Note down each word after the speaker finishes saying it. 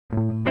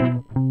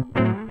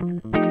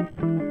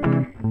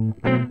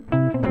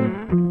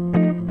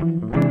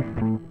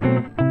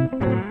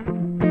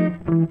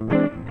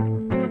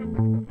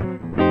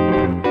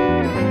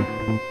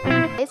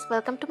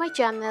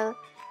channel.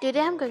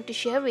 Today I am going to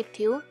share with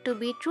you 2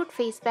 beetroot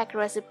face pack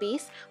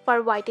recipes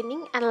for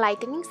whitening and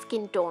lightening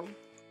skin tone.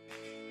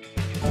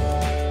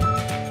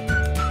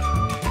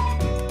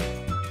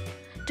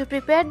 To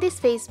prepare this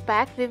face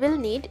pack, we will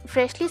need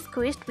freshly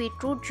squeezed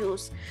beetroot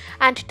juice,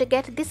 and to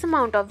get this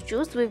amount of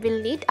juice we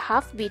will need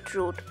half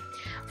beetroot.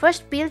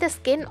 First peel the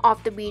skin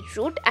of the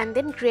beetroot and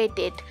then grate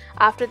it.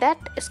 After that,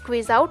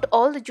 squeeze out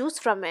all the juice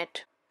from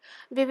it.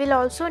 We will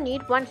also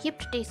need 1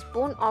 heaped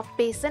teaspoon of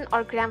besan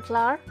or gram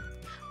flour,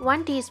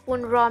 1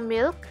 teaspoon raw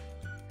milk,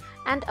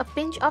 and a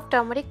pinch of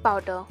turmeric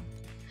powder.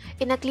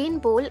 In a clean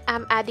bowl, I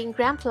am adding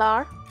gram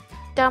flour,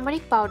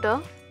 turmeric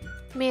powder,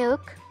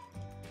 milk,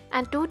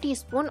 and 2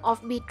 teaspoons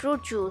of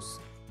beetroot juice.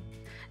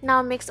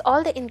 Now mix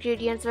all the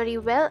ingredients very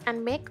well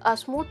and make a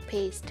smooth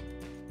paste.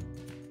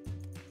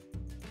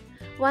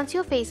 Once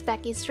your face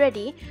pack is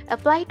ready,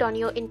 apply it on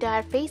your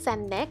entire face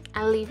and neck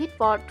and leave it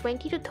for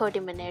 20 to 30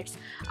 minutes.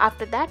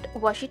 After that,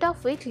 wash it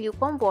off with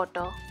lukewarm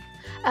water.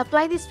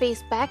 Apply this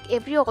face pack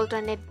every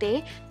alternate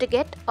day to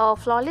get a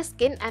flawless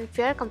skin and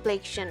fair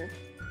complexion.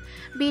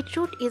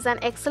 Beetroot is an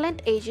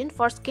excellent agent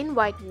for skin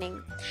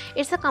whitening.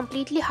 It's a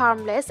completely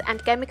harmless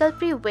and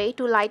chemical-free way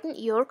to lighten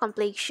your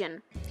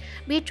complexion.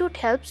 Beetroot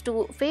helps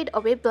to fade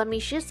away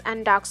blemishes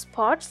and dark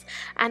spots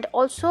and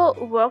also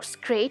works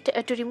great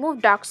to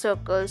remove dark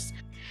circles.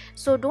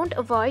 So don't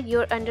avoid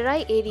your under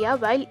eye area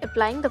while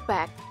applying the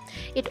pack.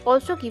 It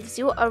also gives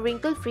you a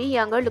wrinkle-free,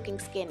 younger looking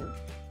skin.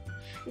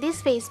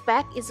 This face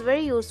pack is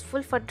very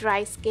useful for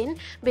dry skin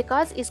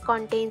because it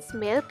contains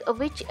milk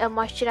which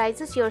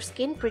moisturizes your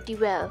skin pretty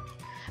well.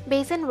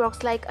 Besan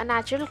works like a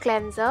natural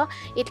cleanser.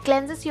 It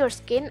cleanses your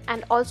skin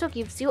and also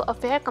gives you a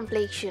fair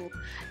complexion.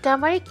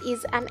 Turmeric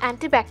is an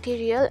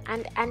antibacterial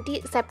and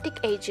antiseptic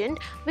agent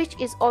which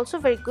is also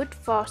very good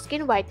for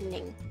skin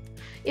whitening.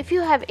 If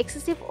you have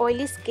excessive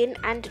oily skin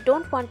and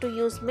don't want to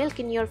use milk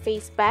in your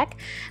face pack,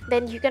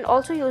 then you can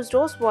also use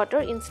rose water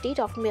instead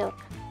of milk.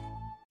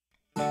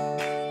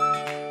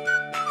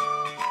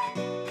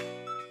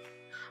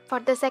 For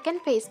the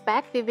second face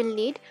pack, we will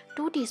need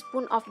 2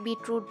 teaspoons of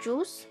beetroot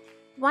juice,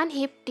 1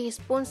 heaped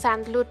teaspoon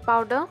sandalwood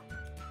powder,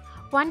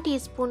 1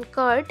 teaspoon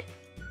curd,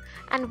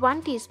 and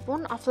 1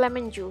 teaspoon of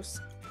lemon juice.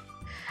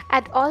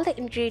 Add all the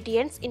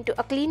ingredients into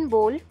a clean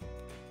bowl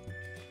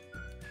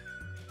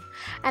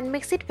and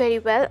mix it very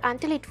well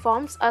until it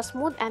forms a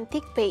smooth and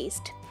thick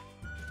paste.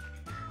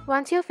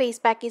 Once your face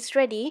pack is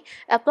ready,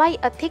 apply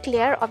a thick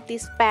layer of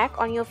this pack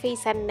on your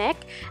face and neck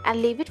and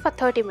leave it for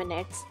 30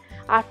 minutes.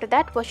 After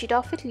that, wash it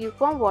off with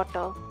lukewarm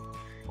water.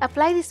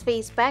 Apply this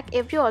face pack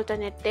every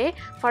alternate day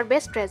for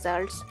best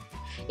results.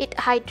 It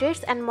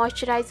hydrates and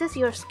moisturizes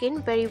your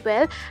skin very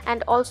well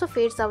and also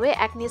fades away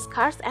acne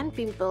scars and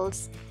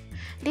pimples.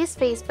 This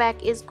face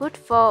pack is good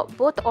for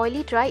both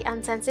oily, dry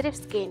and sensitive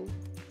skin.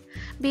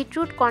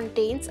 Beetroot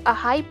contains a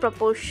high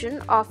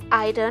proportion of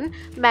iron,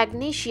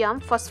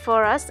 magnesium,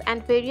 phosphorus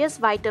and various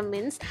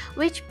vitamins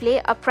which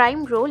play a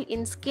prime role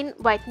in skin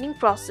whitening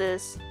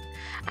process.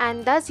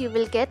 And thus you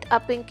will get a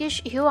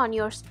pinkish hue on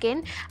your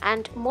skin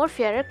and more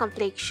fairer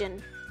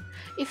complexion.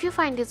 If you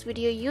find this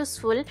video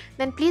useful,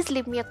 then please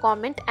leave me a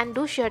comment and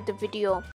do share the video.